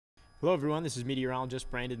Hello everyone, this is meteorologist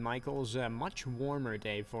Brandon Michaels. A much warmer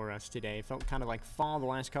day for us today. Felt kind of like fall the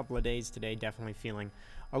last couple of days today, definitely feeling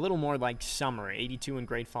a little more like summer. 82 in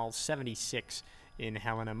Great Falls, 76 in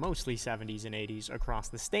Helena, mostly 70s and 80s across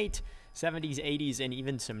the state. 70s, 80s, and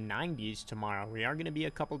even some 90s tomorrow. We are going to be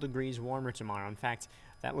a couple degrees warmer tomorrow. In fact,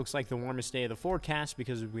 that looks like the warmest day of the forecast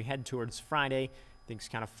because as we head towards Friday, things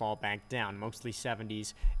kind of fall back down, mostly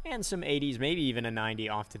 70s and some 80s, maybe even a 90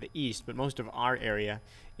 off to the east, but most of our area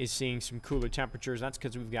is seeing some cooler temperatures. That's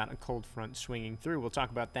because we've got a cold front swinging through. We'll talk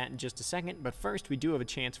about that in just a second, but first we do have a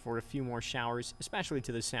chance for a few more showers, especially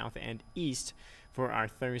to the south and east for our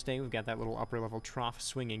Thursday. We've got that little upper level trough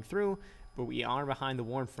swinging through, but we are behind the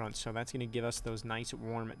warm front, so that's going to give us those nice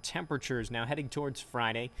warm temperatures. Now heading towards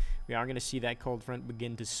Friday, we are going to see that cold front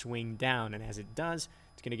begin to swing down, and as it does,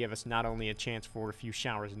 it's going to give us not only a chance for a few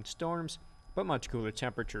showers and storms, but much cooler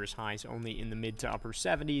temperatures, highs only in the mid to upper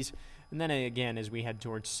 70s. And then again, as we head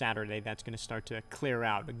towards Saturday, that's going to start to clear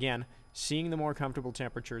out. Again, seeing the more comfortable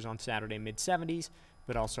temperatures on Saturday, mid 70s,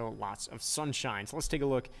 but also lots of sunshine. So let's take a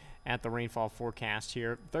look at the rainfall forecast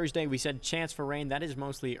here. Thursday, we said chance for rain. That is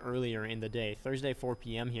mostly earlier in the day. Thursday, 4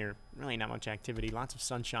 p.m. here. Really not much activity. Lots of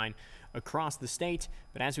sunshine across the state.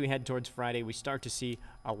 But as we head towards Friday, we start to see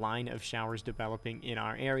a line of showers developing in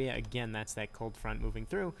our area. Again, that's that cold front moving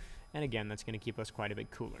through. And again, that's going to keep us quite a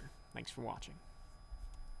bit cooler. Thanks for watching.